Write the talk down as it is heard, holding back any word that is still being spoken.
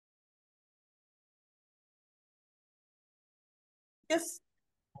just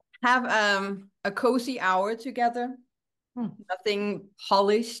have a cozy hour together. Nothing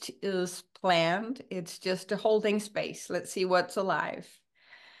polished is planned. It's just a holding space. Let's see what's alive.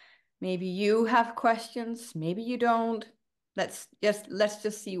 Maybe you have questions, maybe you don't. Let's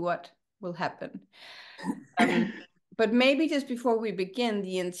just see what will happen. But maybe just before we begin,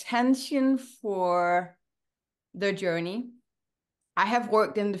 the intention for the journey. I have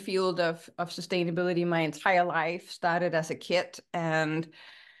worked in the field of sustainability my entire life, started as a kid and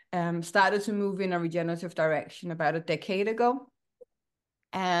started to move in a regenerative direction about a decade ago.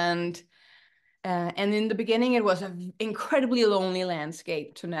 And in the beginning, it was an incredibly lonely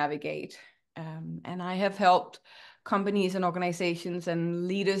landscape to navigate. And I have helped companies and organizations and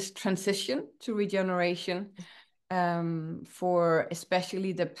leaders transition to regeneration for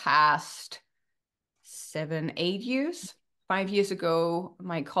especially the past 7, 8 years. 5 years ago,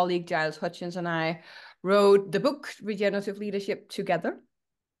 my colleague Giles Hutchins and I wrote the book Regenerative Leadership together.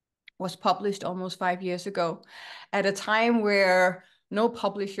 Was published almost 5 years ago at a time where no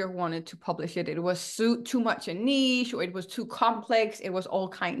publisher wanted to publish it. It was too much a niche, or it was too complex. It was all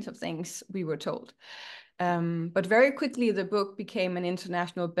kinds of things, we were told. But very quickly, the book became an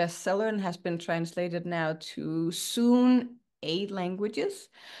international bestseller and has been translated now to soon 8 languages.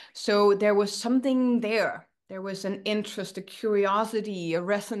 So there was something there. There was an interest, a curiosity, a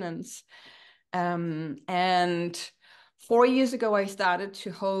resonance. And 4 years ago, I started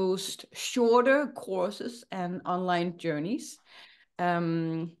to host shorter courses and online journeys.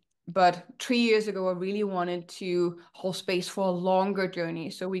 But 3 years ago, I really wanted to hold space for a longer journey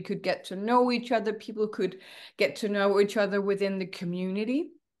so we could get to know each other. People could get to know each other within the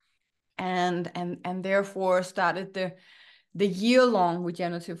community, and therefore started the year-long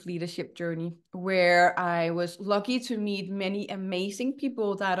Regenerative Leadership Journey, where I was lucky to meet many amazing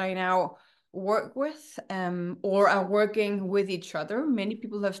people that I now work with or are working with each other. Many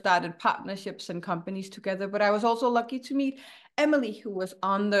people have started partnerships and companies together, but I was also lucky to meet Emily, who was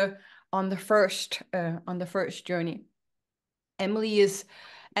on the first journey. Emily is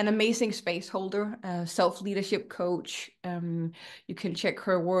an amazing space holder, a self-leadership coach. You can check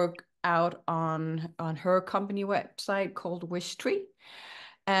her work out on her company website called Wishtree.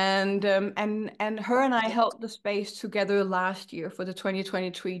 And her and I held the space together last year for the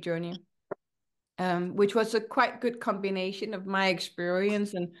 2023 journey. Which was a quite good combination of my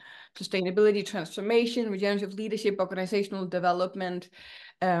experience in sustainability transformation, regenerative leadership, organizational development.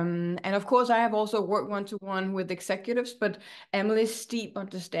 And of course, I have also worked one-to-one with executives, but Emily's deep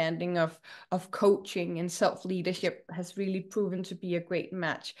understanding of coaching and self-leadership has really proven to be a great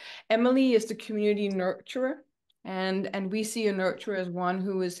match. Emily is the community nurturer. And we see a nurturer as one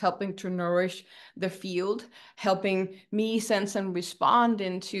who is helping to nourish the field, helping me sense and respond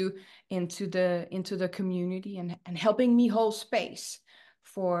into the community, and helping me hold space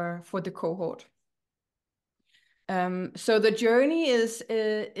for the cohort. So the journey is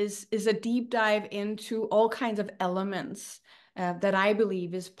a deep dive into all kinds of elements that I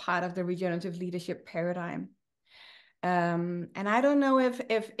believe is part of the regenerative leadership paradigm. And I don't know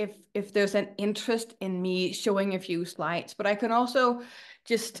if there's an interest in me showing a few slides, but I can also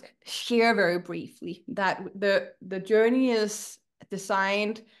just share very briefly that the journey is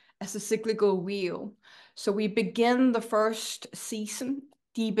designed as a cyclical wheel. So we begin the first season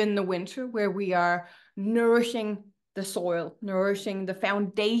deep in the winter, where we are nourishing the soil, nourishing the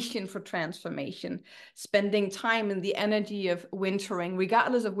foundation for transformation, spending time in the energy of wintering,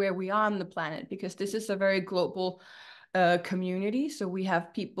 regardless of where we are on the planet, because this is a very global community. So we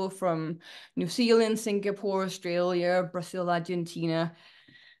have people from New Zealand, Singapore, Australia, Brazil, Argentina,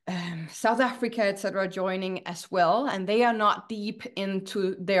 South Africa, etc., joining as well. And they are not deep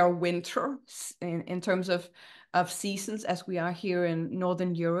into their winter in terms of seasons as we are here in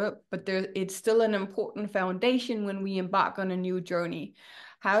Northern Europe, but it's still an important foundation when we embark on a new journey.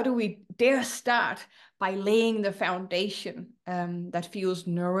 How do we dare start by laying the foundation that feels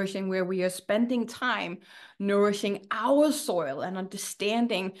nourishing, where we are spending time nourishing our soil and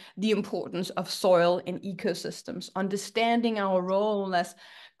understanding the importance of soil in ecosystems, understanding our role as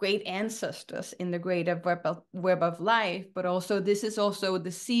great ancestors in the greater web of life, but also this is also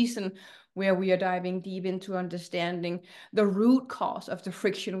the season where we are diving deep into understanding the root cause of the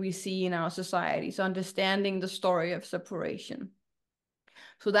friction we see in our societies, understanding the story of separation.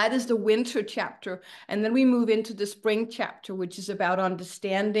 So that is the winter chapter. And then we move into the spring chapter, which is about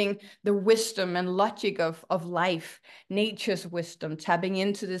understanding the wisdom and logic of life, nature's wisdom, tapping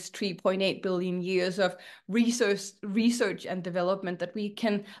into this 3.8 billion years of research and development that we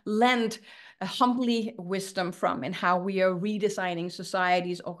can lend humbly wisdom from in how we are redesigning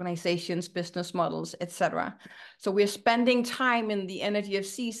societies, organizations, business models, etc. So we're spending time in the energy of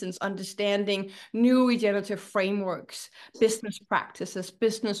seasons understanding new regenerative frameworks, business practices,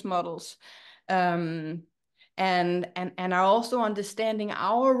 business models, and are also understanding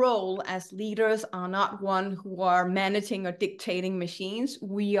our role as leaders are not one who are managing or dictating machines.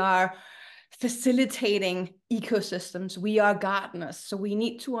 We are facilitating ecosystems. We are gardeners. So we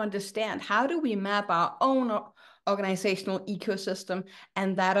need to understand, how do we map our own organizational ecosystem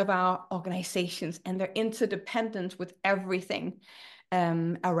and that of our organizations and their interdependence with everything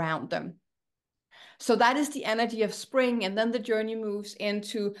around them. So that is the energy of spring. And then the journey moves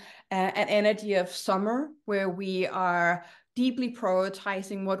into an energy of summer, where we are deeply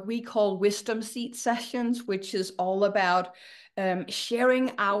prioritizing what we call wisdom seat sessions, which is all about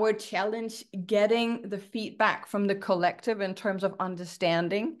sharing our challenge, getting the feedback from the collective in terms of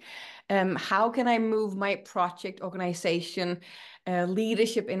understanding. How can I move my project, organization,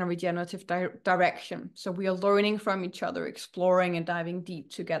 leadership in a regenerative direction? So we are learning from each other, exploring and diving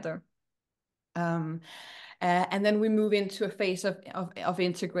deep together. And then we move into a phase of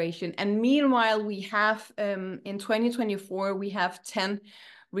integration. And meanwhile, we have in 2024, we have 10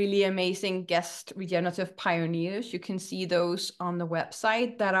 really amazing guest regenerative pioneers. You can see those on the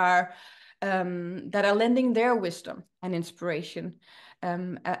website that are lending their wisdom and inspiration.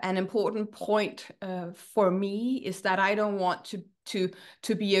 An important point for me is that I don't want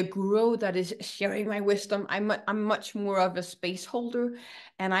to be a guru that is sharing my wisdom. I'm much more of a space holder,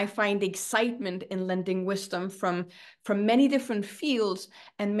 and I find excitement in lending wisdom from many different fields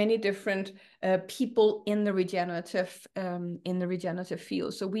and many different people in the regenerative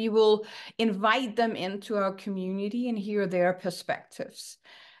field. So we will invite them into our community and hear their perspectives,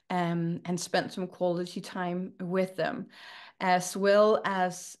 and spend some quality time with them, as well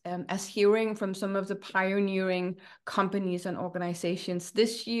as hearing from some of the pioneering companies and organizations.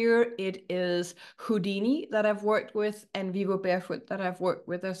 This year, it is Houdini that I've worked with and Vivo Barefoot that I've worked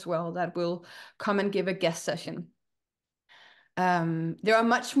with as well, that will come and give a guest session. There are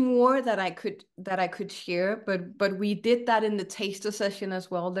much more that I could share, but we did that in the taster session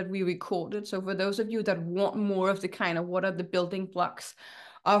as well that we recorded. So for those of you that want more of the kind of what are the building blocks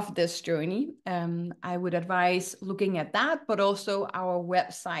of this journey, I would advise looking at that, but also our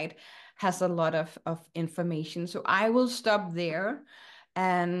website has a lot of information. So I will stop there,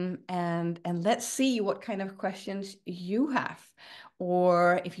 and let's see what kind of questions you have.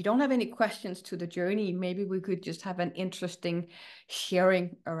 Or if you don't have any questions to the journey, maybe we could just have an interesting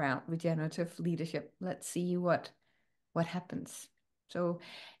sharing around regenerative leadership. Let's see what happens. So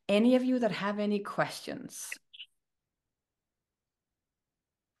any of you that have any questions?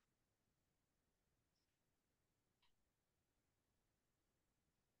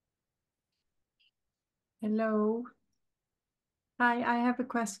 Hello. Hi, I have a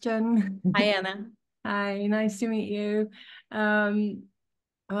question. Hi, Anna. Hi, nice to meet you. I'm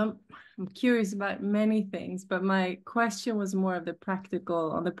curious about many things, but my question was more of the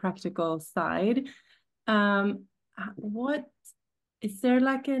practical side. What is there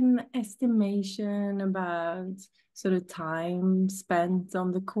like an estimation about sort of time spent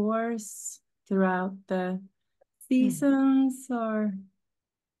on the course throughout the seasons, or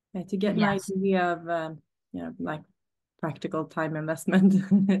to get an Yes. idea of like practical time investment?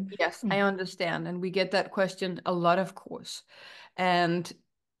 Yes, I understand. And we get that question a lot, of course. And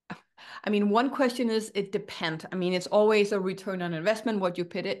I mean, one question is, it depends. I mean, it's always a return on investment. What you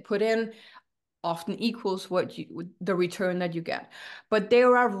put in often equals the return that you get. But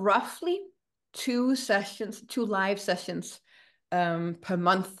there are roughly 2 live sessions per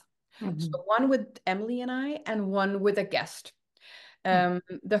month. So one with Emily and I, and one with a guest.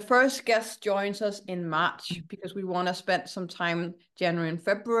 The first guest joins us in March because we want to spend some time January and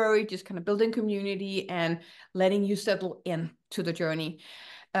February just kind of building community and letting you settle in to the journey.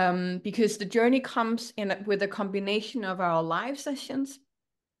 Because the journey comes in with a combination of our live sessions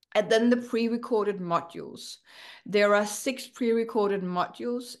and then the pre-recorded modules. There are 6 pre-recorded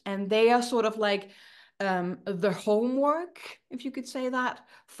modules, and they are sort of like the homework, if you could say that,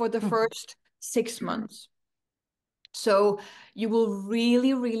 for the first 6 months. So you will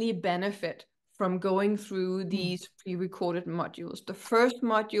really, really benefit from going through these pre-recorded modules. The first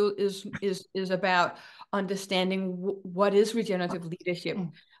module is about understanding what is regenerative leadership.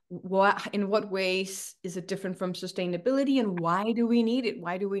 in what ways is it different from sustainability, and why do we need it?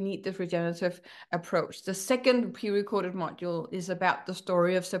 Why do we need this regenerative approach? The second pre-recorded module is about the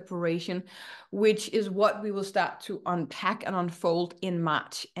story of separation, which is what we will start to unpack and unfold in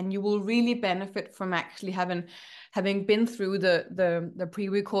March. And you will really benefit from actually having been through the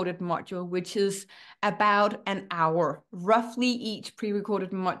pre-recorded module, which is about an hour. Roughly each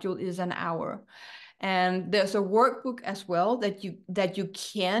pre-recorded module is an hour. And there's a workbook as well that you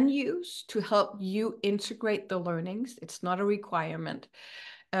can use to help you integrate the learnings. It's not a requirement.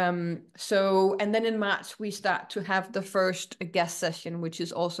 And then in March, we start to have the first guest session, which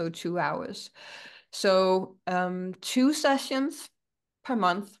is also 2 hours. So 2 sessions per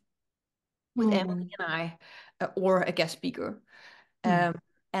month with Emily and I, or a guest speaker. And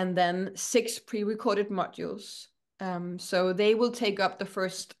then 6 pre-recorded modules. So they will take up the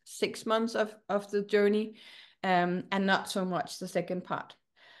first 6 months of the journey, and not so much the second part.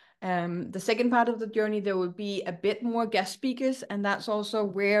 The second part of the journey, there will be a bit more guest speakers, and that's also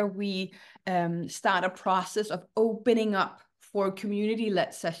where we start a process of opening up for a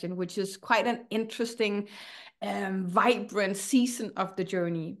community-led session, which is quite an interesting, vibrant season of the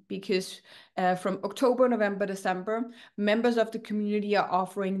journey, because from October, November, December, members of the community are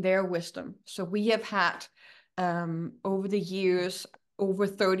offering their wisdom. So we have had over the years over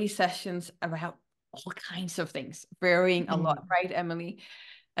 30 sessions about all kinds of things, varying a lot, right, Emily?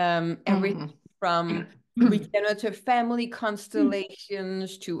 Everything from regenerative family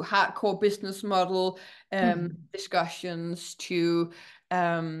constellations to hardcore business model discussions to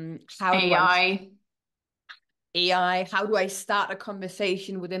how AI, how do I start a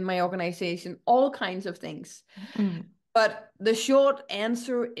conversation within my organization, all kinds of things. But the short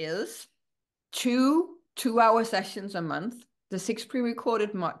answer is 2 2-hour sessions a month, the 6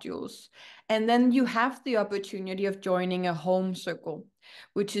 pre-recorded modules, and then you have the opportunity of joining a home circle,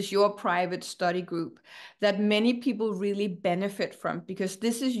 which is your private study group that many people really benefit from, because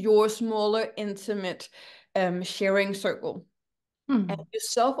this is your smaller, intimate sharing circle. And you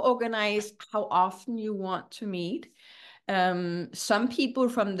self-organize how often you want to meet. Some people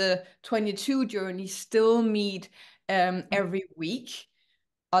from the 22 journey still meet every week.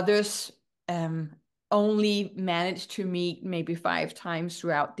 Others only manage to meet maybe 5 times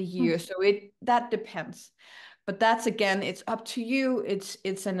throughout the year. So that depends. But that's, again, it's up to you.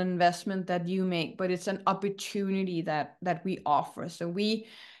 It's an investment that you make, but it's an opportunity that we offer. So we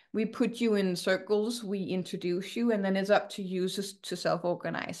put you in circles, we introduce you, and then it's up to you to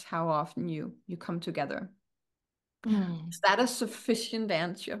self-organize how often you come together. Is that a sufficient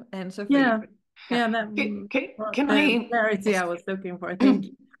answer for you? Yeah, can I clarity I was looking for. Thank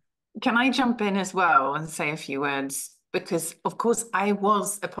you. Can I jump in as well and say a few words? Because of course I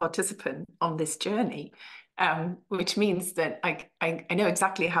was a participant on this journey, which means that I know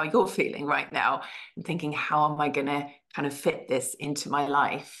exactly how you're feeling right now and thinking, how am I going to kind of fit this into my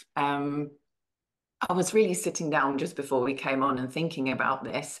life? I was really sitting down just before we came on and thinking about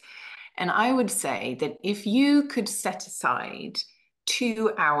this. And I would say that if you could set aside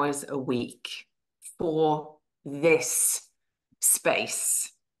 2 hours a week for this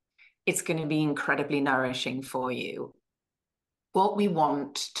space, it's going to be incredibly nourishing for you. What we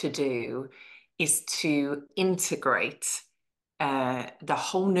want to do is to integrate the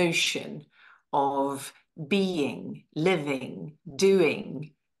whole notion of being, living,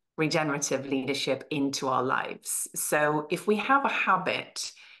 doing regenerative leadership into our lives. So if we have a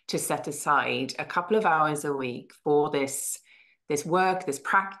habit to set aside a couple of hours a week for this work, this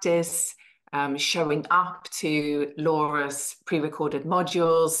practice, showing up to Laura's pre-recorded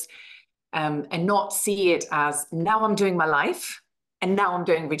modules, and not see it as, now I'm doing my life and now I'm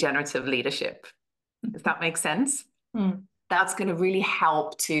doing regenerative leadership. Does that make sense? That's going to really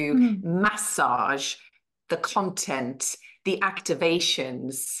help to massage the content, the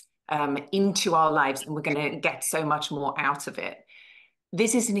activations into our lives, and we're going to get so much more out of it.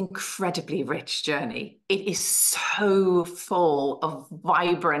 This is an incredibly rich journey. It is so full of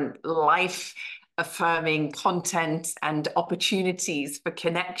vibrant, life-affirming content and opportunities for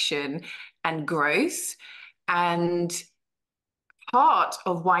connection and growth. And part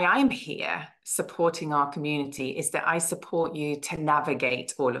of why I'm here supporting our community is that I support you to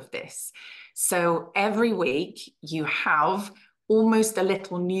navigate all of this. So every week you have almost a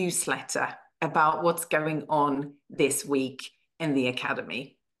little newsletter about what's going on this week in the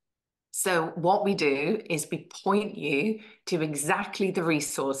Academy. So what we do is we point you to exactly the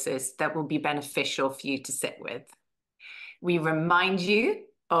resources that will be beneficial for you to sit with. We remind you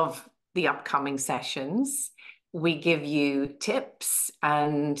of the upcoming sessions. We give you tips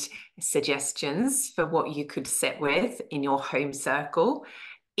and suggestions for what you could sit with in your home circle.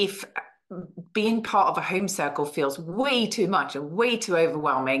 if being part of a home circle feels way too much and way too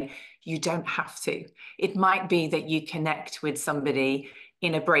overwhelming, you don't have to. It might be that you connect with somebody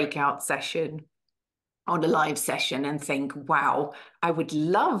in a breakout session, on a live session, and think, wow, I would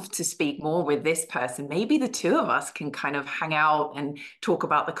love to speak more with this person. Maybe the two of us can kind of hang out and talk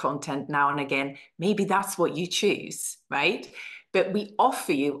about the content now and again. Maybe that's what you choose, right? But we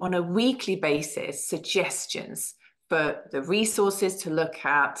offer you on a weekly basis suggestions for the resources to look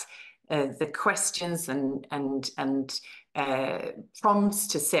at, the questions and prompts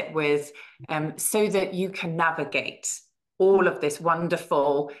to sit with, so that you can navigate all of this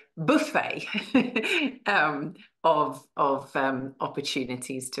wonderful buffet of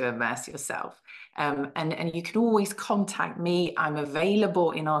opportunities to immerse yourself. And you can always contact me. I'm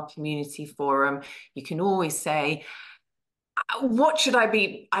available in our community forum. You can always say, what should I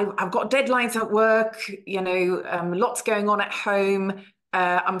be? I've got deadlines at work, lots going on at home.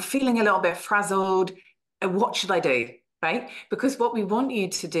 I'm feeling a little bit frazzled. What should I do? Right? Because what we want you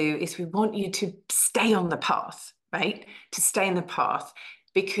to do is we want you to stay on the path, right? To stay in the path,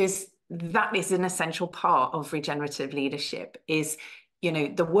 because that is an essential part of regenerative leadership. Is,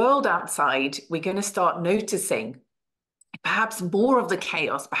 the world outside, we're going to start noticing perhaps more of the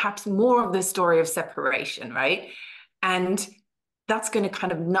chaos, perhaps more of the story of separation, right? And that's going to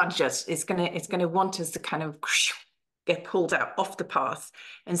kind of nudge us. It's going to want us to kind of get pulled out off the path.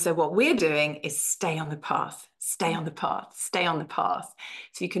 And so what we're doing is stay on the path, stay on the path, stay on the path.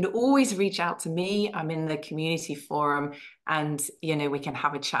 So you can always reach out to me. I'm in the community forum, and, we can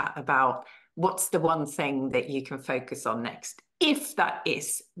have a chat about what's the one thing that you can focus on next, if that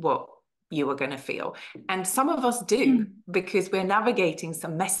is what you are going to feel. And some of us do, because we're navigating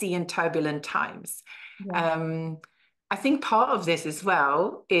some messy and turbulent times. Yeah. I think part of this as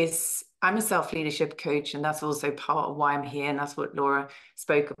well is I'm a self-leadership coach, and that's also part of why I'm here. And that's what Laura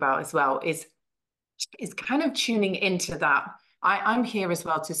spoke about as well, is kind of tuning into that. I'm here as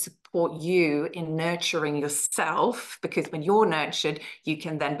well to support you in nurturing yourself, because when you're nurtured, you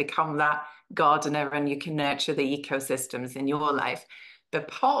can then become that gardener and you can nurture the ecosystems in your life. But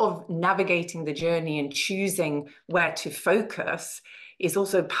part of navigating the journey and choosing where to focus is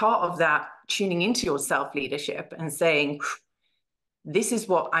also part of that tuning into your self-leadership and saying, this is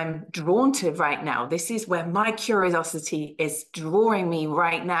what I'm drawn to right now. This is where my curiosity is drawing me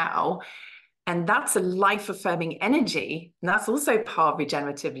right now. And that's a life-affirming energy. And that's also part of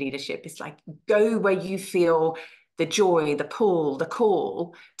regenerative leadership. It's like, go where you feel the joy, the pull, the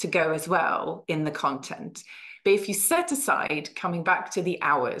call to go as well in the content. But if you set aside, coming back to the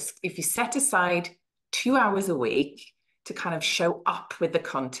hours, if you set aside 2 hours a week to kind of show up with the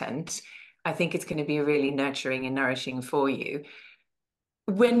content, I think it's going to be really nurturing and nourishing for you.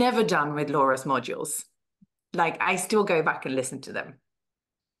 We're never done with Laura's modules. Like, I still go back and listen to them.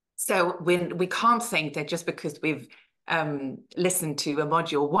 So we can't think that just because we've listened to a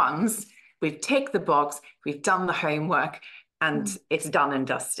module once, we've ticked the box, we've done the homework, and it's done and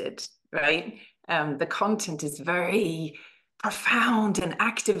dusted, right? The content is very profound and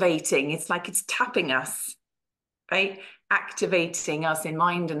activating. It's like it's tapping us, right? Activating us in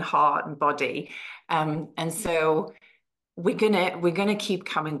mind and heart and body. And so we're gonna keep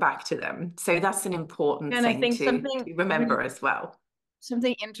coming back to them. So that's an important thing, I think, to remember as well.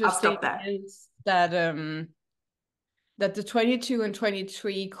 Something interesting is that that the 22 and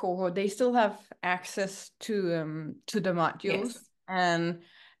 23 cohort, they still have access to the modules. Yes.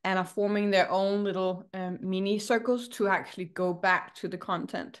 and are forming their own little mini circles to actually go back to the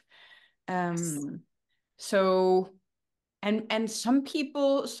content. So and some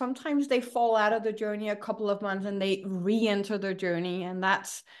people, sometimes they fall out of the journey a couple of months and they re-enter their journey, and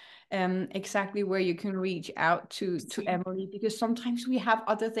that's exactly where you can reach out to Emily, because sometimes we have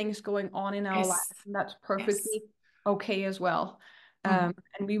other things going on in our life, and that's perfectly okay as well. And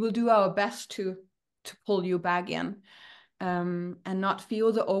we will do our best to pull you back in, and not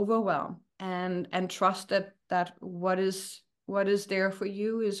feel the overwhelm, and trust that what is there for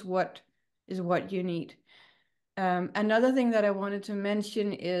you is what you need. Another thing that I wanted to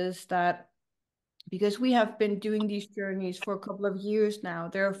mention is that because we have been doing these journeys for a couple of years now,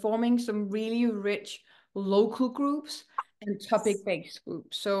 they're forming some really rich local groups and topic-based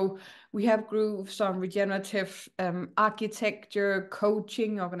groups. So we have groups on regenerative architecture,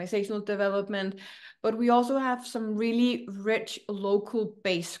 coaching, organizational development, but we also have some really rich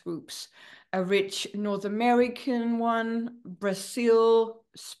local-based groups. A rich North American one, Brazil,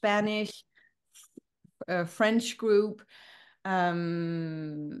 Spanish, French group,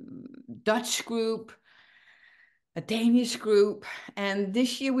 Dutch group, a Danish group. And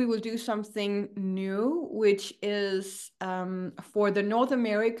this year we will do something new, which is for the North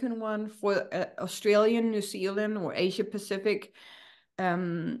American one, for Australian, New Zealand, or Asia Pacific,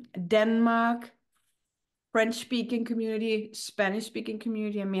 Denmark, French-speaking community, Spanish-speaking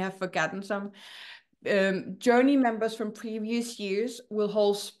community, I may have forgotten some. Journey members from previous years will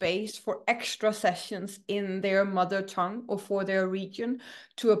hold space for extra sessions in their mother tongue or for their region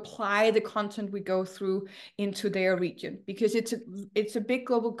to apply the content we go through into their region, because it's a big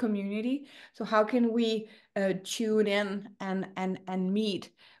global community. So how can we tune in and meet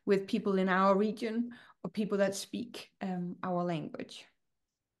with people in our region or people that speak our language?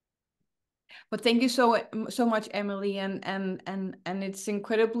 But thank you so much, Emily, and it's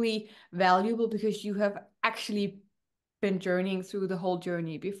incredibly valuable because you have actually been journeying through the whole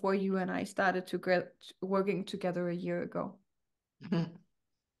journey before you and I started to get working together a year ago.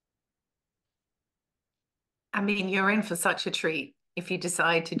 I mean, you're in for such a treat if you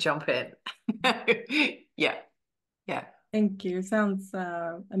decide to jump in. Yeah. Thank you. Sounds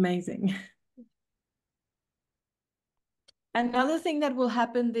amazing. Another thing that will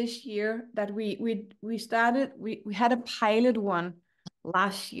happen this year that we had a pilot one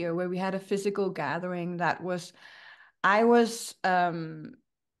last year where we had a physical gathering that was, I was part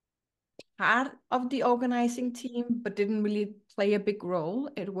of the organizing team but didn't really play a big role.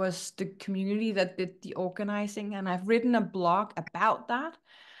 It was the community that did the organizing, and I've written a blog about that.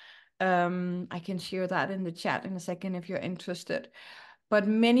 I can share that in the chat in a second if you're interested. But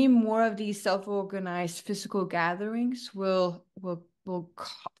many more of these self-organized physical gatherings will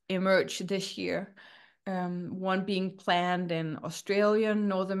emerge this year. One being planned in Australia,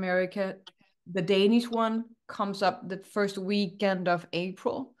 North America. The Danish one comes up the first weekend of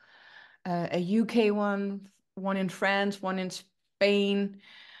April. A UK one in France, one in Spain.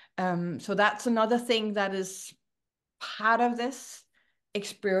 So that's another thing that is part of this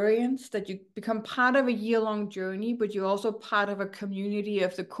experience, that you become part of a year-long journey, but you're also part of a community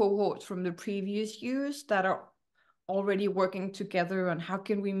of the cohorts from the previous years that are already working together on how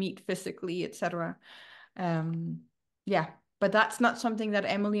can we meet physically, etc. Yeah, but that's not something that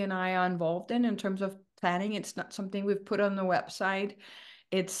Emily and I are involved in terms of planning. It's not something we've put on the website.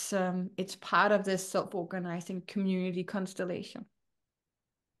 It's part of this self-organizing community constellation.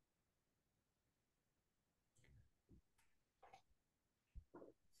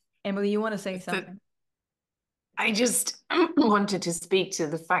 Emily, you want to say something? I just wanted to speak to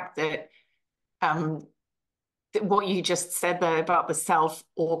the fact that what you just said there about the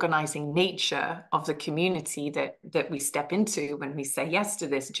self-organizing nature of the community that we step into when we say yes to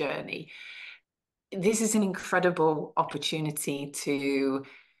this journey. This is an incredible opportunity to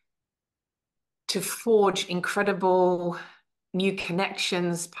forge incredible new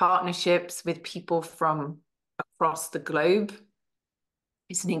connections, partnerships with people from across the globe.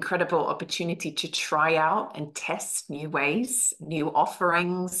 It's an incredible opportunity to try out and test new ways, new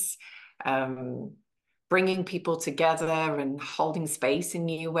offerings, bringing people together and holding space in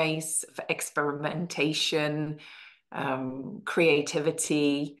new ways for experimentation,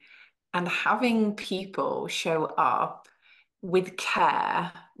 creativity, and having people show up with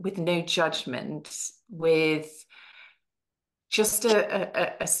care, with no judgment, with just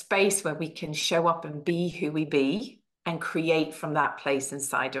a space where we can show up and be who we be and create from that place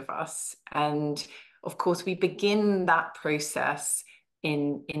inside of us. And of course, we begin that process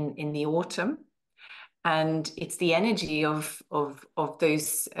in the autumn. And it's the energy of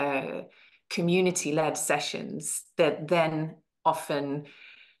those community-led sessions that then often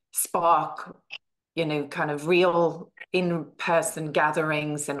spark, you know, kind of real in-person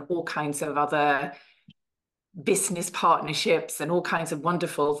gatherings and all kinds of other business partnerships and all kinds of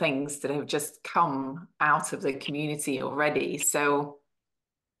wonderful things that have just come out of the community already. So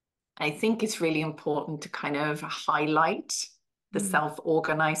I think it's really important to kind of highlight the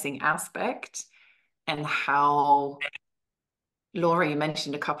self-organizing aspect, and how Laura, you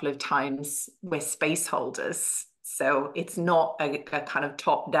mentioned a couple of times, we're space holders. So it's not a kind of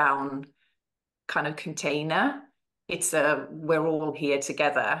top-down kind of container. It's we're all here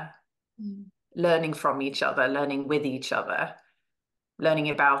together, learning from each other, learning with each other, learning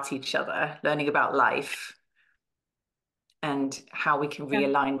about each other, learning about life, and how we can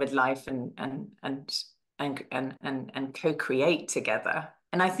realign with life and co-create together.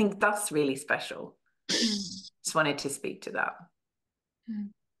 And I think that's really special. Just wanted to speak to that.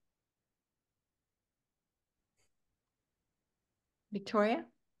 Victoria?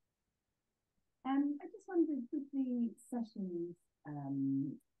 I just wondered, with the sessions,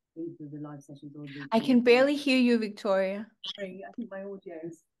 either the live sessions or the... I can barely hear you, Victoria. Sorry, I think my audio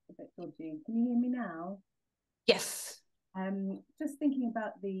is a bit dodgy. Can you hear me now? Yes. Just thinking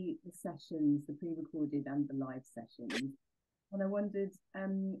about the sessions, the pre-recorded and the live sessions, and I wondered,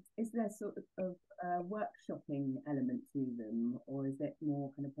 is there sort of workshopping element to them, or is it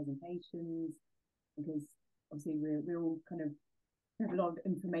more kind of presentations? Because obviously we're all kind of have a lot of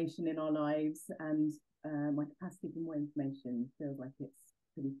information in our lives, and my capacity for more information feels like it's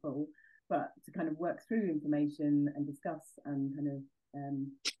pretty full. But to kind of work through information and discuss and kind of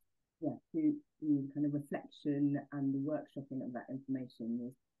do the kind of reflection and the workshopping of that information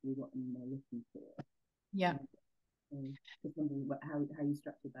is really what I'm looking for. Yeah. Just wondering how you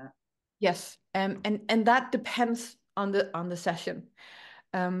structured that. Yes, and that depends on the session.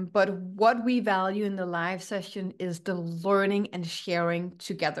 But what we value in the live session is the learning and sharing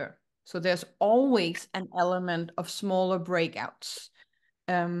together. So there's always an element of smaller breakouts.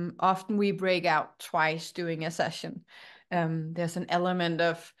 Often we break out twice during a session. There's an element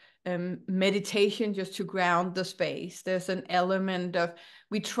of meditation just to ground the space. There's an element of,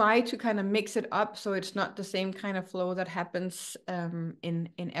 we try to kind of mix it up so it's not the same kind of flow that happens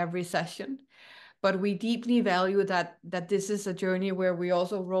in every session. But we deeply value that this is a journey where we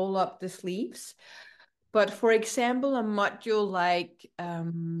also roll up the sleeves. But for example, a module like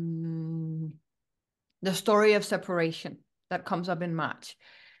the story of separation that comes up in March,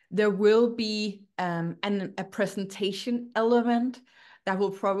 there will be a presentation element that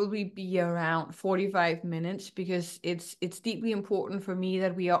will probably be around 45 minutes, because it's deeply important for me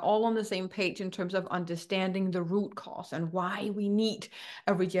that we are all on the same page in terms of understanding the root cause and why we need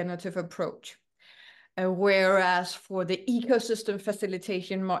a regenerative approach. Whereas for the ecosystem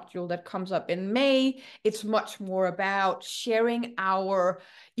facilitation module that comes up in May, it's much more about sharing our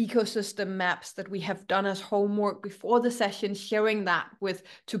ecosystem maps that we have done as homework before the session, sharing that with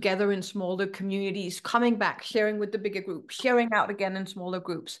together in smaller communities, coming back, sharing with the bigger group, sharing out again in smaller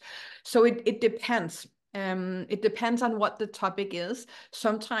groups. So it depends. It depends on what the topic is.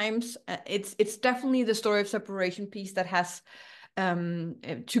 Sometimes it's definitely the story of separation piece that has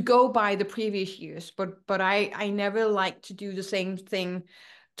to go by the previous years, but I never like to do the same thing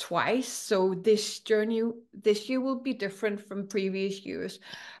twice. So this journey this year will be different from previous years,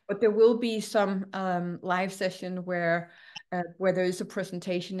 but there will be some live session where there is a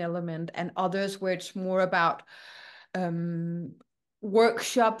presentation element, and others where it's more about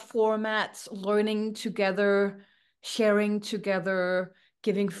workshop formats, learning together, sharing together,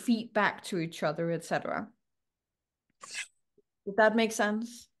 giving feedback to each other, etc. Did that make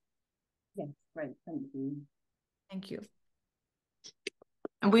sense? Yes, great, thank you. Thank you.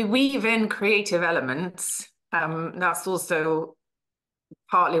 And we weave in creative elements. That's also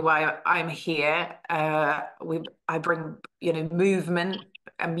partly why I'm here. I bring, movement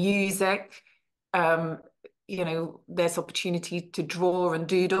and music. There's opportunity to draw and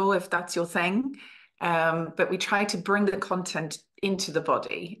doodle if that's your thing. But we try to bring the content into the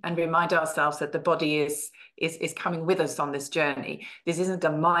body and remind ourselves that the body is coming with us on this journey. This isn't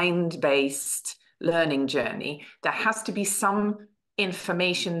a mind-based learning journey. There has to be some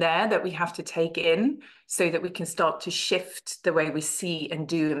information there that we have to take in so that we can start to shift the way we see and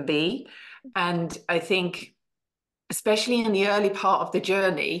do and be. And I think, especially in the early part of the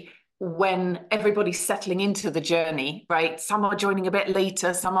journey, when everybody's settling into the journey, right? Some are joining a bit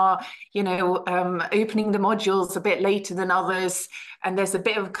later, some are, opening the modules a bit later than others. And there's a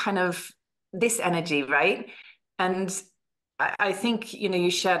bit of kind of this energy, right? And I think,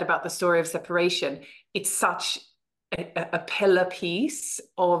 you shared about the story of separation. It's such a pillar piece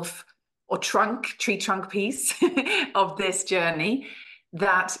of, or tree trunk piece of this journey,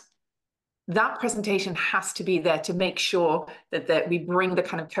 that presentation has to be there to make sure that we bring the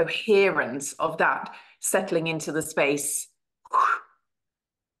kind of coherence of that settling into the space.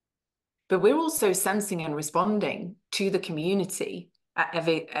 But we're also sensing and responding to the community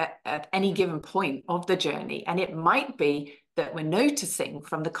at any given point of the journey. And it might be that we're noticing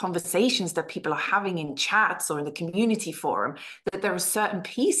from the conversations that people are having in chats or in the community forum that there are certain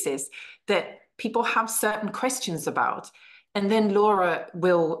pieces that people have certain questions about. And then Laura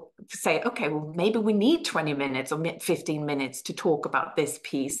will say, okay, well, maybe we need 20 minutes or 15 minutes to talk about this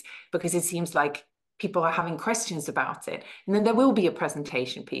piece because it seems like people are having questions about it. And then there will be a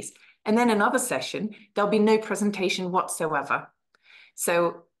presentation piece. And then another session, there'll be no presentation whatsoever.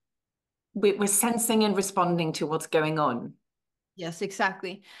 So we're sensing and responding to what's going on. Yes,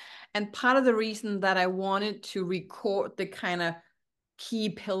 exactly. And part of the reason that I wanted to record the kind of key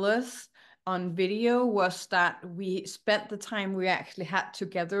pillars on video was that we spent the time we actually had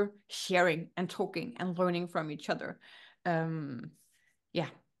together sharing and talking and learning from each other. Yeah,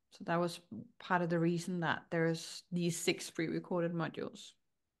 so that was part of the reason that there's these 6 pre-recorded modules.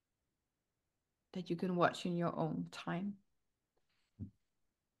 that you can watch in your own time.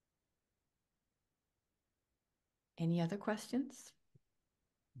 Any other questions?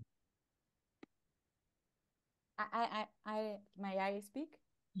 May I speak?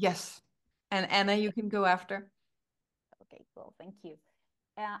 Yes. And Anna, you can go after. Okay, well, thank you.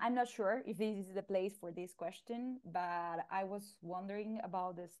 I'm not sure if this is the place for this question, but I was wondering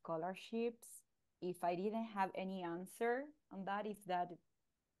about the scholarships. If I didn't have any answer on that, if that,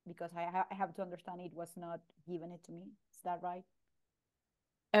 because I have to understand it was not given it to me. Is that right?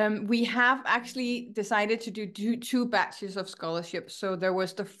 We have actually decided to do two batches of scholarships. So there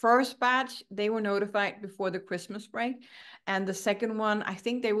was the first batch, they were notified before the Christmas break. And the second one, I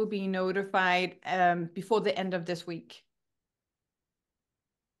think they will be notified before the end of this week.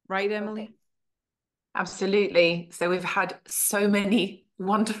 Right, Emily? Okay. Absolutely. So we've had so many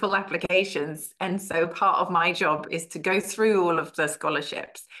wonderful applications. And so part of my job is to go through all of the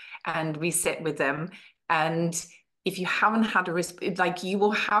scholarships, and we sit with them. And if you haven't had a response, like, you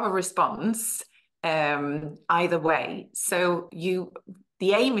will have a response either way. So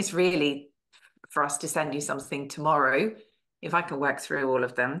the aim is really for us to send you something tomorrow, if I can work through all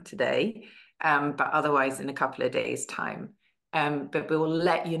of them today, but otherwise in a couple of days' time. But we will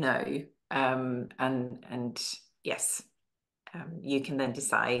let you know. And yes, you can then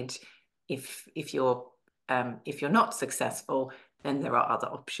decide if you're not successful, then there are other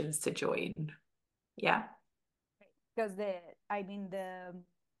options to join. Yeah. Because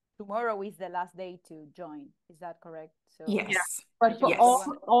tomorrow is the last day to join. Is that correct? So Yes. Yeah. But for Yes.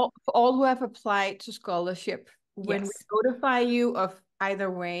 all who have applied to scholarship, when Yes. we notify you of either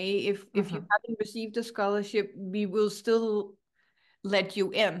way, if you haven't received a scholarship, we will still let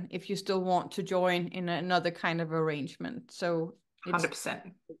you in if you still want to join in another kind of arrangement. So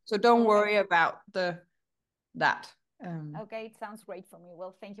 100%. So don't worry about that. Okay, it sounds great for me.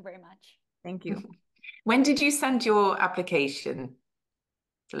 Well, thank you very much. Thank you. When did you send your application,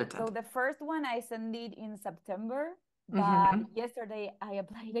 Philippa? So the first one I sent it in September, but yesterday I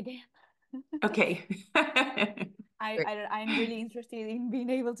applied again. Okay. I'm really interested in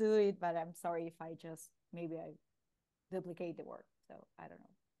being able to do it, but I'm sorry if maybe I duplicate the work. So I don't know.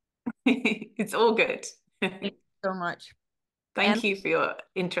 It's all good. Thank you so much. Thank you for your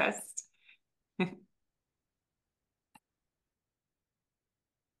interest.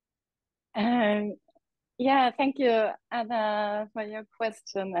 Yeah, thank you, Anna, for your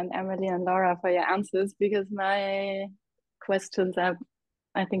question, and Emily and Laura for your answers, because my questions are,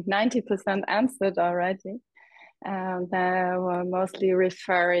 I think, 90% answered already. They were mostly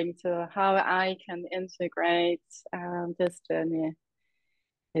referring to how I can integrate this journey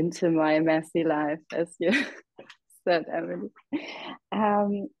into my messy life, as you said, Emily.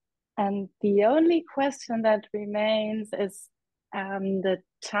 And the only question that remains is the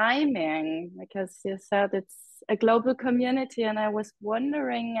timing, because you said it's a global community, and I was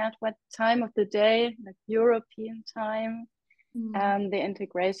wondering at what time of the day, like European time, the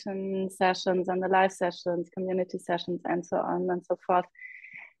integration sessions and the live sessions, community sessions, and so on and so forth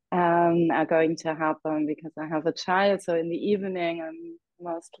are going to happen, because I have a child. So in the evening, I'm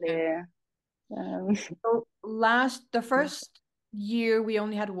mostly. So the first year we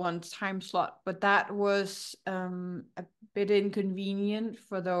only had one time slot, but that was a bit inconvenient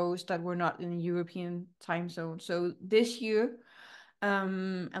for those that were not in the European time zone. So this year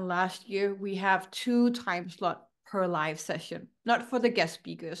and last year we have 2 time slots per live session, not for the guest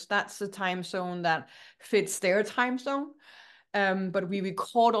speakers. That's the time zone that fits their time zone. But we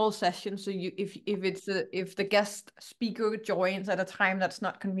record all sessions, so if the guest speaker joins at a time that's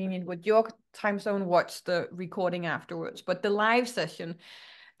not convenient with your time zone, watch the recording afterwards. But the live session,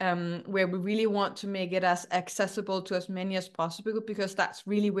 where we really want to make it as accessible to as many as possible, because that's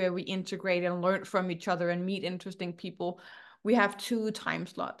really where we integrate and learn from each other and meet interesting people. We have 2 time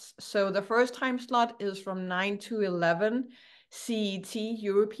slots. So the first time slot is from 9 to 11 CET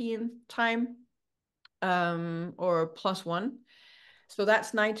European time, or +1. So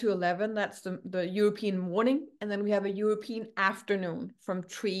that's 9 to 11. That's the European morning. And then we have a European afternoon from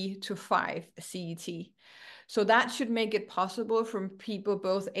 3 to 5 CET. So that should make it possible for people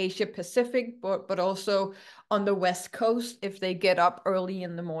both Asia Pacific, but also on the West Coast, if they get up early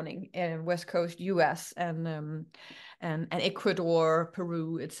in the morning, and West Coast US and Ecuador,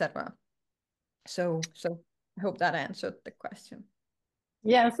 Peru, etc. So I hope that answered the question.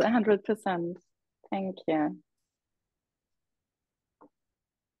 Yes, 100%. Thank you.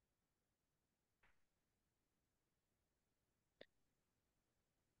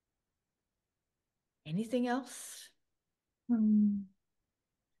 Anything else?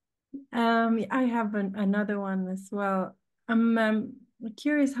 I have another one as well. I'm I'm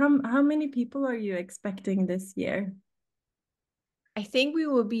curious, how many people are you expecting this year? I think we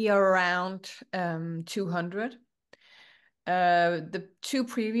will be around 200. The 2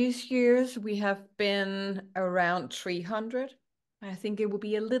 previous years, we have been around 300. I think it will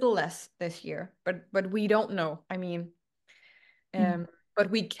be a little less this year, but we don't know. I mean, but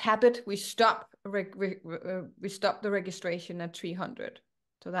we cap it. We stop the registration at 300,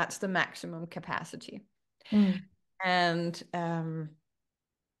 so that's the maximum capacity. And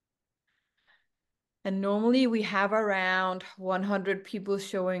normally we have around 100 people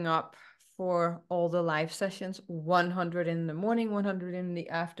showing up for all the live sessions, 100 in the morning, 100 in the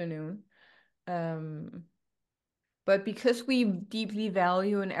afternoon. But because we deeply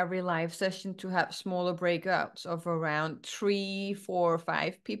value in every live session to have smaller breakouts of around 3, 4,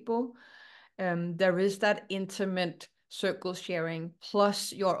 5 people, there is that intimate circle sharing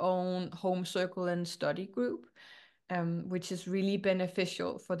plus your own home circle and study group, which is really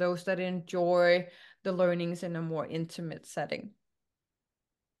beneficial for those that enjoy the learnings in a more intimate setting.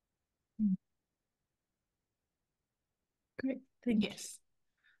 Great, thank you. Yes.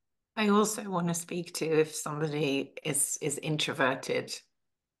 I also want to speak to if somebody is introverted,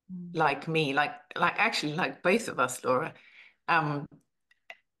 like me, like actually like both of us, Laura, and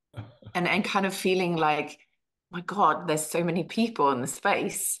kind of feeling like, my God, there's so many people in the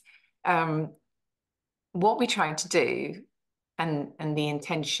space. What we're trying to do, and the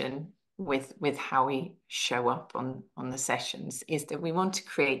intention with how we show up on the sessions, is that we want to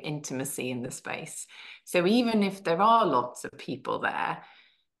create intimacy in the space. So even if there are lots of people there,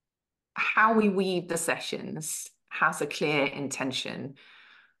 how we weave the sessions has a clear intention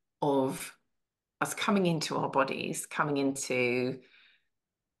of us coming into our bodies, coming into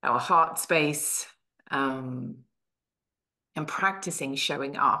our heart space, and practicing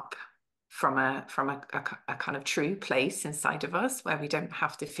showing up from a kind of true place inside of us, where we don't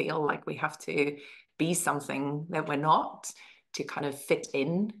have to feel like we have to be something that we're not to kind of fit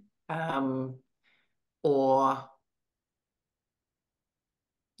in, or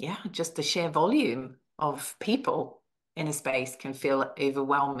yeah, just the sheer volume of people in a space can feel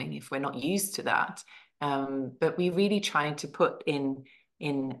overwhelming if we're not used to that. But we really trying to put in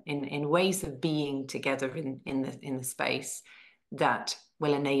ways of being together in the space that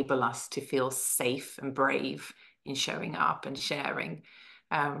will enable us to feel safe and brave in showing up and sharing.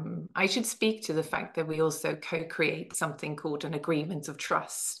 I should speak to the fact that we also co-create something called an agreement of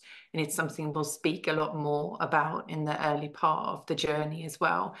trust. And it's something we'll speak a lot more about in the early part of the journey as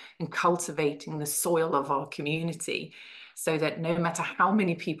well, and cultivating the soil of our community so that no matter how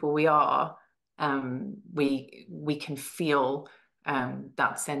many people we are, we can feel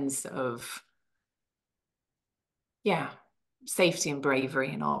that sense of, yeah, safety and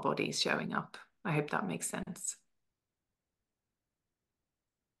bravery in our bodies showing up. I hope that makes sense.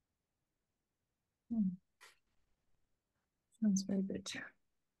 Sounds very good.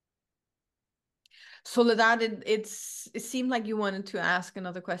 Soledad, it seemed like you wanted to ask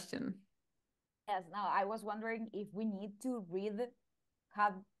another question. Yes, no, I was wondering if we need to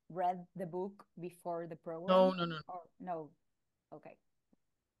have read the book before the program. No. Or no. Okay.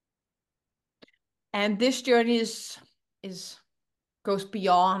 And this journey goes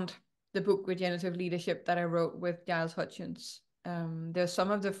beyond the book Regenerative Leadership that I wrote with Giles Hutchins. There's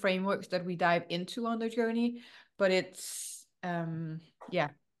some of the frameworks that we dive into on the journey, but it's yeah,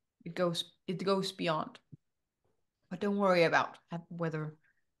 it goes beyond. But don't worry about whether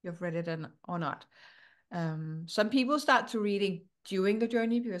you've read it or not. Some people start to reading during the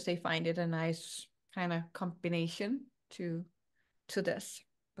journey because they find it a nice kind of combination to this,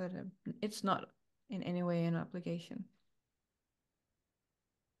 but it's not in any way an obligation.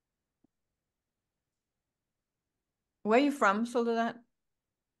 Where are you from, Soledad?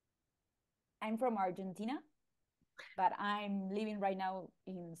 I'm from Argentina, but I'm living right now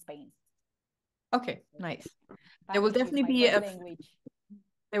in Spain. Okay, nice. Spanish There will definitely be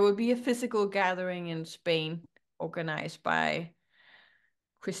there will be a physical gathering in Spain organized by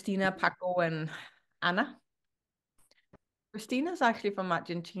Christina, Paco, and Anna. Christina's actually from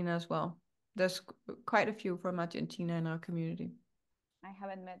Argentina as well. There's quite a few from Argentina in our community. I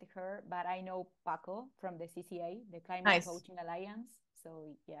haven't met her, but I know Paco from the CCA, the Climate Nice. Coaching Alliance.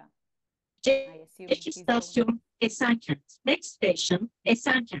 So yeah, I assume Next station is Sanchez. Next station is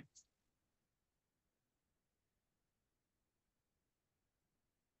Sanchez.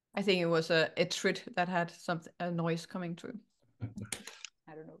 I think it was a trit that had a noise coming through.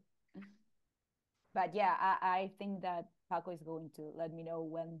 I don't know. But yeah, I think that Paco is going to let me know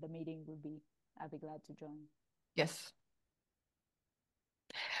when the meeting will be. I'll be glad to join. Yes.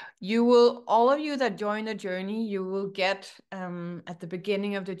 You will, all of you that join the journey, you will get, at the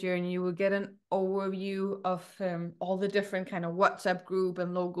beginning of the journey, you will get an overview of all the different kind of WhatsApp group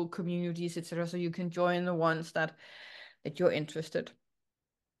and local communities, etc. So you can join the ones that you're interested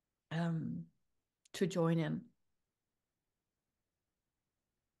to join in.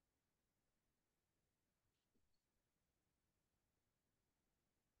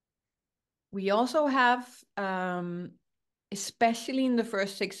 We also have, especially in the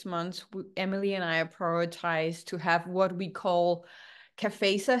first 6 months, Emily and I have prioritized to have what we call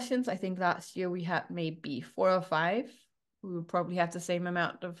cafe sessions. I think last year we had maybe 4 or 5. We will probably have the same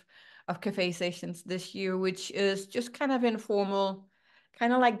amount of cafe sessions this year, which is just kind of informal,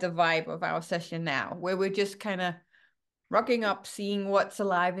 kind of like the vibe of our session now, where we're just kind of rocking up, seeing what's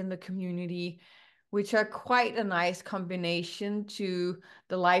alive in the community, which are quite a nice combination to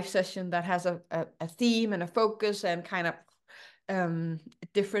the live session that has a theme and a focus and kind of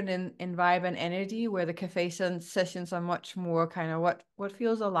different in vibe and energy, where the cafe sessions are much more kind of what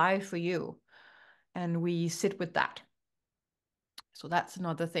feels alive for you. And we sit with that. So that's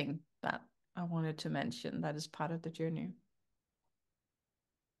another thing that I wanted to mention that is part of the journey.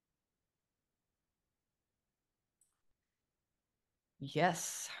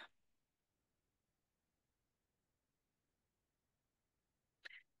 Yes.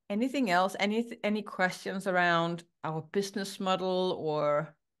 Anything else? Any questions around our business model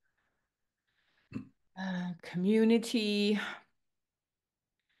or community?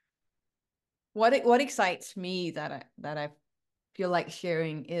 What excites me that I feel like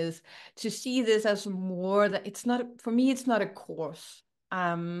sharing is to see this as more that it's not, for me, it's not a course.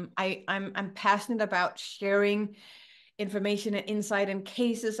 I'm passionate about sharing information and insight and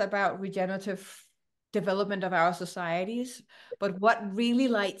cases about regenerative development of our societies. But what really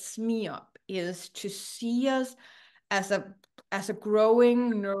lights me up is to see us as a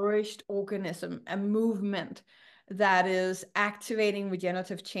growing, nourished organism, a movement that is activating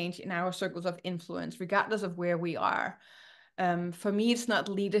regenerative change in our circles of influence, regardless of where we are. For me, it's not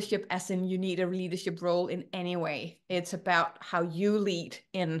leadership as in you need a leadership role in any way. It's about how you lead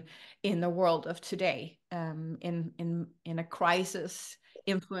in the world of today, in a crisis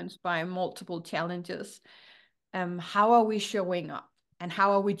influenced by multiple challenges. How are we showing up? And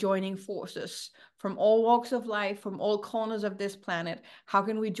how are we joining forces from all walks of life, from all corners of this planet? How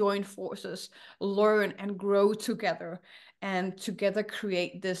can we join forces, learn and grow together, and together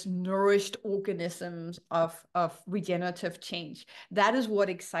create this nourished organisms of regenerative change? That is what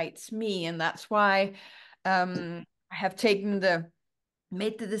excites me. And that's why I have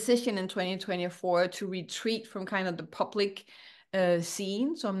made the decision in 2024 to retreat from kind of the public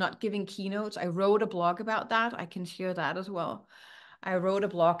scene. So I'm not giving keynotes. I wrote a blog about that. I can share that as well. I wrote a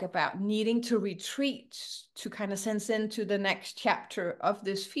blog about needing to retreat to kind of sense into the next chapter of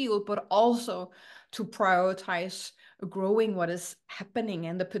this field, but also to prioritize growing what is happening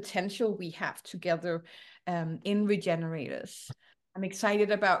and the potential we have together in Regenerators. I'm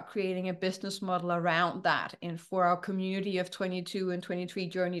excited about creating a business model around that and for our community of 22 and 23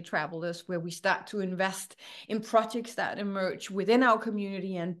 journey travelers, where we start to invest in projects that emerge within our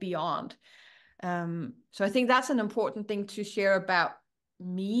community and beyond. So I think that's an important thing to share about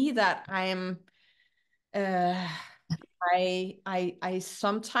me, that I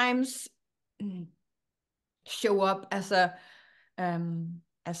sometimes show up as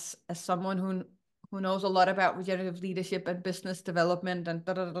someone who knows a lot about regenerative leadership and business development and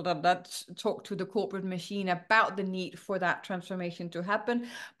talk to the corporate machine about the need for that transformation to happen.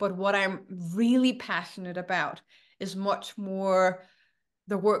 But what I'm really passionate about is much more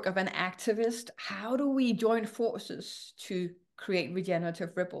the work of an activist. How do we join forces to create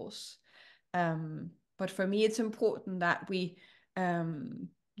regenerative ripples? But for me, it's important that we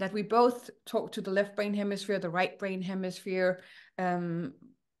both talk to the left brain hemisphere, the right brain hemisphere,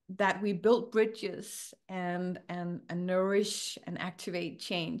 that we build bridges and nourish and activate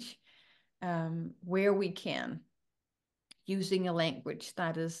change where we can, using a language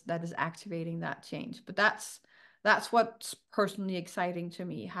that is activating that change. But that's what's personally exciting to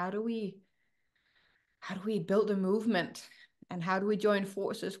me. How do we build a movement, and how do we join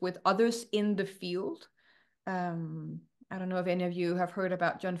forces with others in the field? I don't know if any of you have heard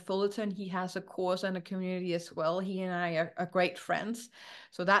about John Fullerton. He has a course and a community as well. He and I are great friends.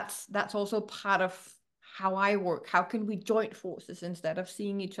 So that's also part of how I work. How can we join forces instead of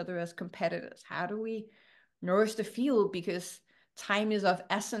seeing each other as competitors? How do we nourish the field? Because time is of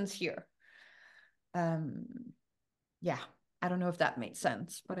essence here. Yeah, I don't know if that made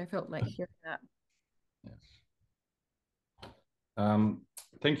sense, but I felt like hearing that. Yes.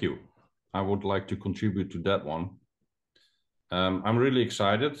 Thank you. I would like to contribute to that one. I'm really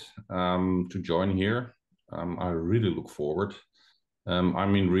excited to join here. I really look forward.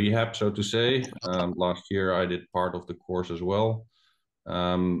 I'm in rehab, so to say. Last year I did part of the course as well.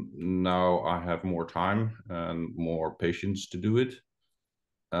 Now I have more time and more patience to do it.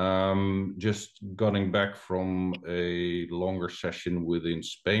 Just getting back from a longer session within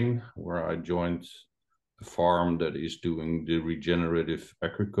Spain, where I joined a farm that is doing the regenerative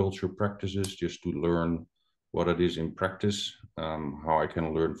agriculture practices, just to learn what it is in practice, how I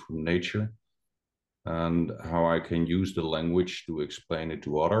can learn from nature, and how I can use the language to explain it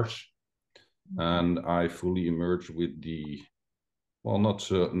to others. And I fully emerged with the, well, not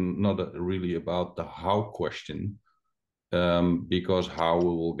really about the how question, because how we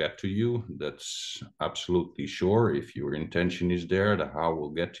will get to you, that's absolutely sure. If your intention is there, the how will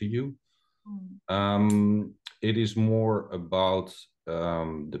get to you. It is more about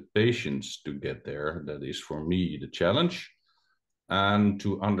the patience to get there. That is for me the challenge, and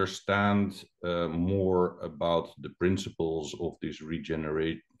to understand more about the principles of these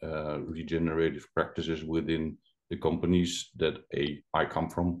regenerative practices within the companies that I come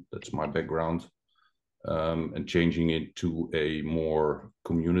from. That's my background. And changing it to a more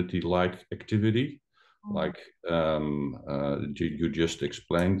community-like activity, like you just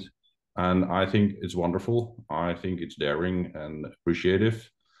explained. And I think it's wonderful. I think it's daring and appreciative.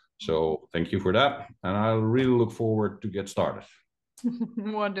 So thank you for that. And I really look forward to get started.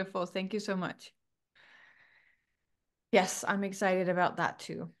 Wonderful. Thank you so much. Yes, I'm excited about that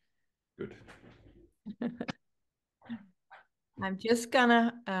too. Good. I'm just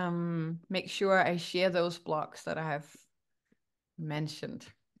gonna make sure I share those blocks that I have mentioned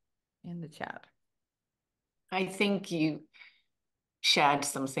in the chat. I think you shared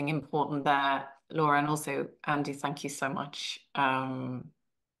something important there, Laura, and also Andy, thank you so much.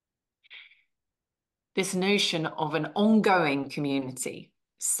 This notion of an ongoing community.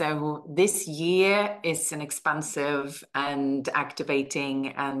 So this year is an expansive and activating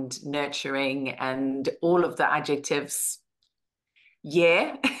and nurturing and all of the adjectives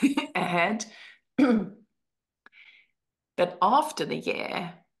year ahead. But after the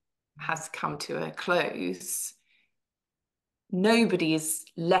year has come to a close, nobody is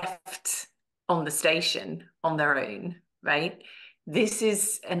left on the station on their own, right? This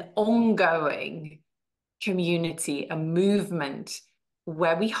is an ongoing community, a movement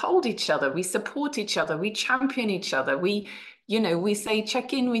where we hold each other, we support each other, we champion each other. We say,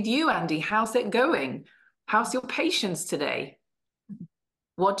 check in with you, Andy. How's it going? How's your patience today?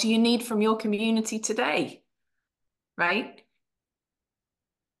 What do you need from your community today? Right?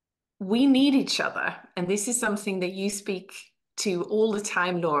 We need each other. And this is something that you speak to all the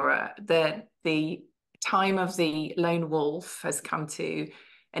time, Laura, that the time of the lone wolf has come to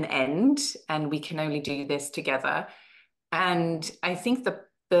an end, and we can only do this together. And I think the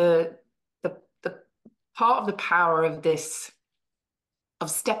part of the power of this, of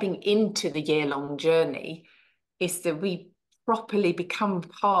stepping into the year-long journey, is that we properly become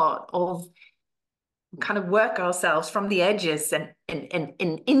part of, kind of work ourselves from the edges and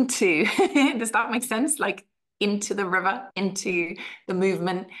into, does that make sense? Like into the river, into the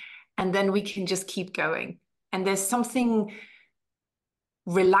movement, and then we can just keep going. And there's something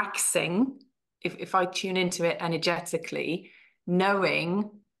relaxing, if I tune into it energetically,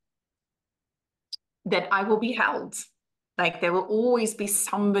 knowing that I will be held. Like there will always be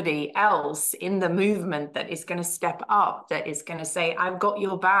somebody else in the movement that is going to step up, that is going to say, I've got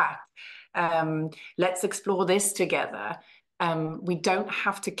your back. Let's explore this together. We don't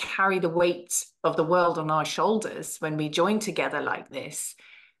have to carry the weight of the world on our shoulders when we join together like this.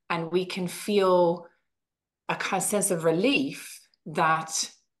 And we can feel a kind of sense of relief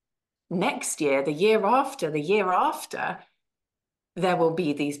that next year, the year after, there will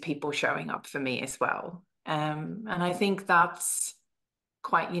be these people showing up for me as well. And I think that's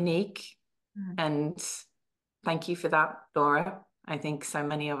quite unique. And thank you for that, Laura. I think so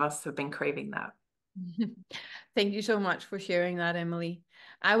many of us have been craving that. Thank you so much for sharing that, Emily.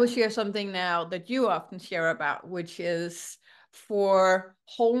 I will share something now that you often share about, which is for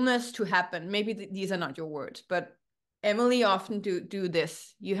wholeness to happen. Maybe these are not your words, but Emily often do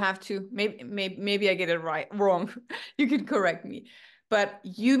this. You have to, maybe I get it wrong. You can correct me. But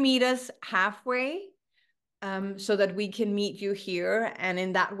you meet us halfway, so that we can meet you here. And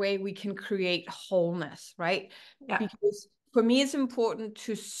in that way, we can create wholeness, right? Yeah. Because for me, it's important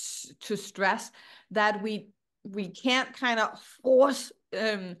to stress that we can't kind of force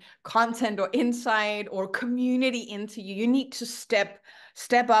content or insight or community into you. You need to step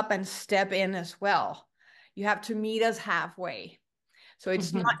up and step in as well. You have to meet us halfway. So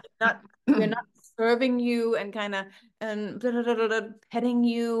it's not we're not serving you and kind of and petting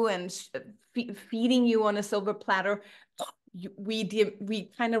you and feeding you on a silver platter.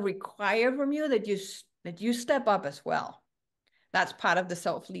 We kind of require from you that you step up as well. That's part of the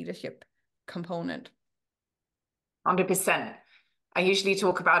self-leadership component. 100%. I usually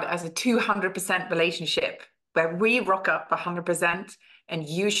talk about it as a 200% relationship where we rock up 100% and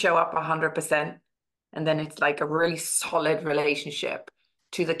you show up 100%. And then it's like a really solid relationship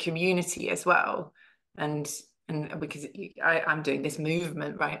to the community as well. And because I'm doing this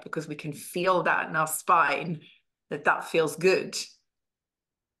movement, right? Because we can feel that in our spine, that feels good.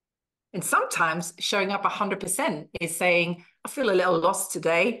 And sometimes showing up 100% is saying, I feel a little lost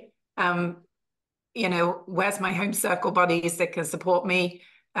today. You know, where's my home circle buddies that can support me?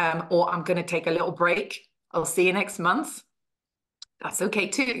 Or I'm going to take a little break. I'll see you next month. That's okay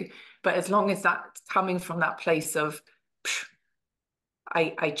too. But as long as that's coming from that place of,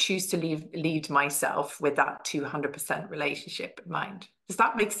 I choose to lead myself with that 200% relationship in mind. Does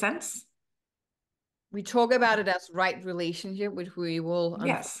that make sense? We talk about it as right relationship, which we will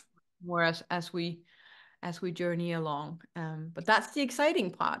yes more as we journey along. But that's the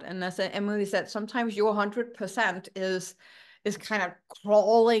exciting part. And as Emily said, sometimes your 100% is kind of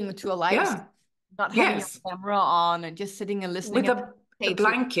crawling to a life, not having your camera on and just sitting and listening with a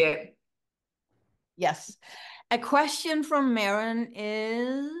blanket. Yes. A question from Maren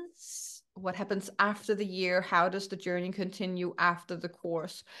is, what happens after the year? How does the journey continue after the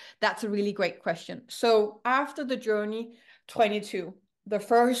course? That's a really great question. So after the journey 22, the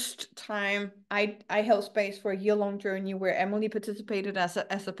first time I held space for a year-long journey where Emily participated as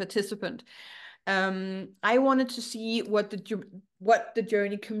a participant, I wanted to see what the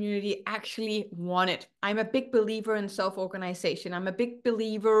journey community actually wanted. I'm a big believer in self-organization. I'm a big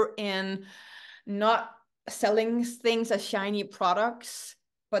believer in not selling things as shiny products,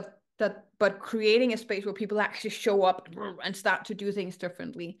 but creating a space where people actually show up and start to do things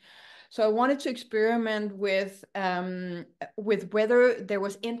differently. So I wanted to experiment with whether there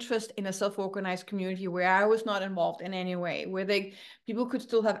was interest in a self-organized community where I was not involved in any way, where people could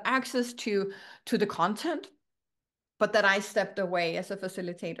still have access to the content, but that I stepped away as a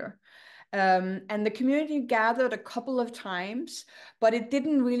facilitator. And the community gathered a couple of times, but it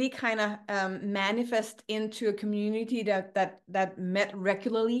didn't really kind of manifest into a community that met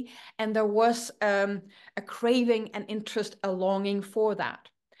regularly. And there was a craving and interest, a longing for that.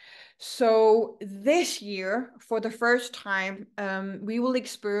 So this year, for the first time, we will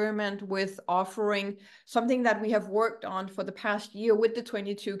experiment with offering something that we have worked on for the past year with the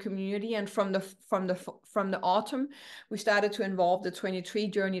 22 community. And from the autumn, we started to involve the 23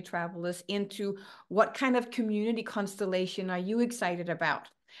 journey travelers into what kind of community constellation are you excited about?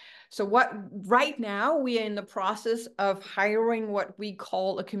 So right now we are in the process of hiring what we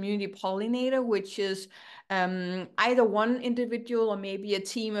call a community pollinator, which is either one individual or maybe a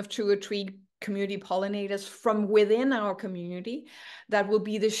team of 2 or 3 community pollinators from within our community that will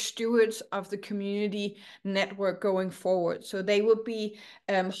be the stewards of the community network going forward. So they will be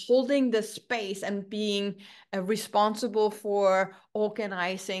holding the space and being responsible for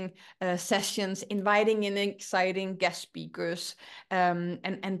organizing sessions, inviting in exciting guest speakers,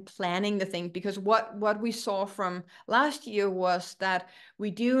 and planning the thing. Because what we saw from last year was that we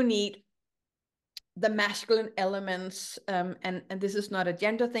do need the masculine elements, and this is not a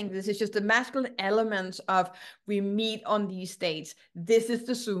gender thing, this is just the masculine elements of, we meet on these dates, this is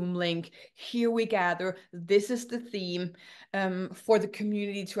the Zoom link, here we gather, this is the theme, for the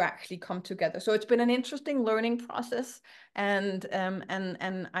community to actually come together. So it's been an interesting learning process, and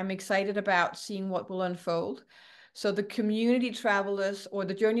I'm excited about seeing what will unfold. So the community travelers, or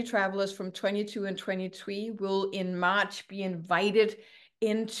the journey travelers from 22 and 23, will in March be invited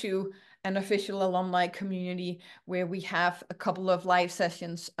into an official alumni community where we have a couple of live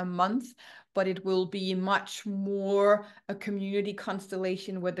sessions a month, but it will be much more a community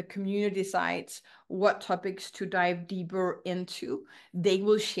constellation where the community decides what topics to dive deeper into. They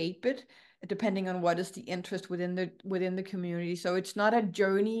will shape it depending on what is the interest within the community. So it's not a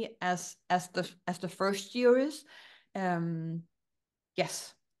journey as the first year is.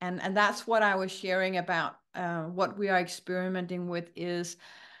 Yes, and that's what I was sharing about. What we are experimenting with is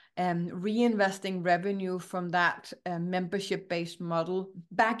reinvesting revenue from that membership-based model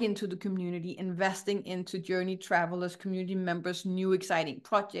back into the community, investing into journey travelers, community members, new exciting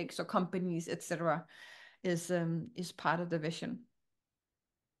projects or companies, etc., is part of the vision.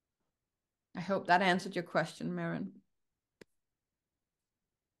 I hope that answered your question, Maren.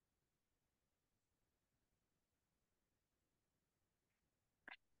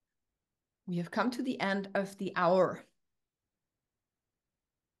 We have come to the end of the hour.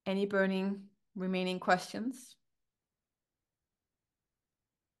 Any burning remaining questions?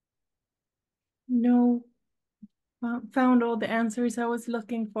 No, found all the answers I was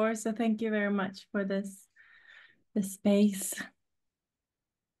looking for. So thank you very much for this space.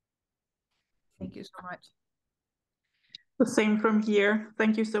 Thank you so much. The same from here.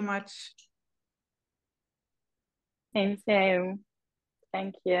 Thank you so much. Same.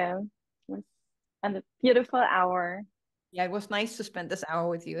 Thank you. It was a beautiful hour. Yeah, it was nice to spend this hour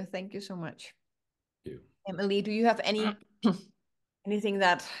with you. Thank you so much. Thank you. Emily, do you have anything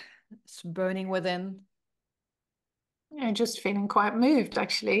that's burning within? I'm just feeling quite moved,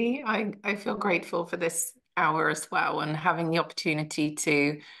 actually. I feel grateful for this hour as well, and having the opportunity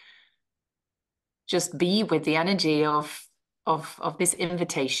to just be with the energy of this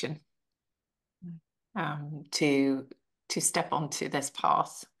invitation to step onto this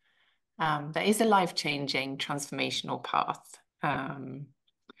path. That is a life-changing, transformational path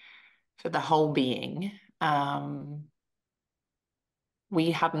for the whole being.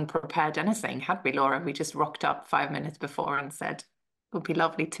 We hadn't prepared anything, had we, Laura? We just rocked up 5 minutes before and said, it would be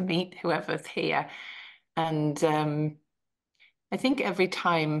lovely to meet whoever's here. And I think every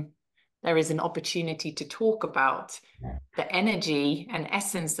time there is an opportunity to talk about the energy and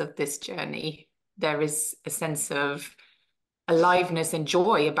essence of this journey, there is a sense of aliveness and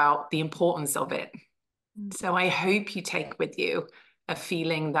joy about the importance of it. So I hope you take with you a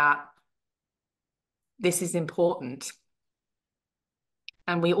feeling that this is important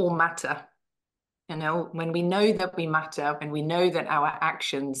and we all matter. You know, when we know that we matter, when we know that our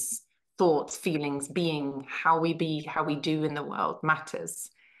actions, thoughts, feelings, being, how we do in the world matters,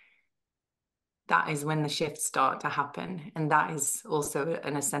 that is when the shifts start to happen. And that is also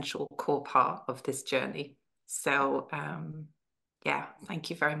an essential core part of this journey. So yeah, thank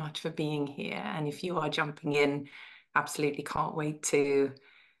you very much for being here. And if you are jumping in, absolutely can't wait to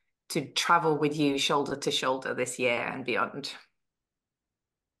travel with you shoulder to shoulder this year and beyond.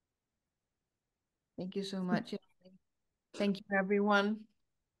 Thank you so much. Thank you, everyone.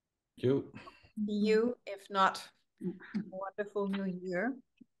 Thank you. See you, if not, a wonderful new year.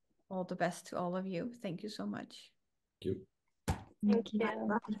 All the best to all of you. Thank you so much. Thank you. Thank you.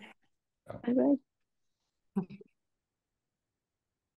 Bye-bye.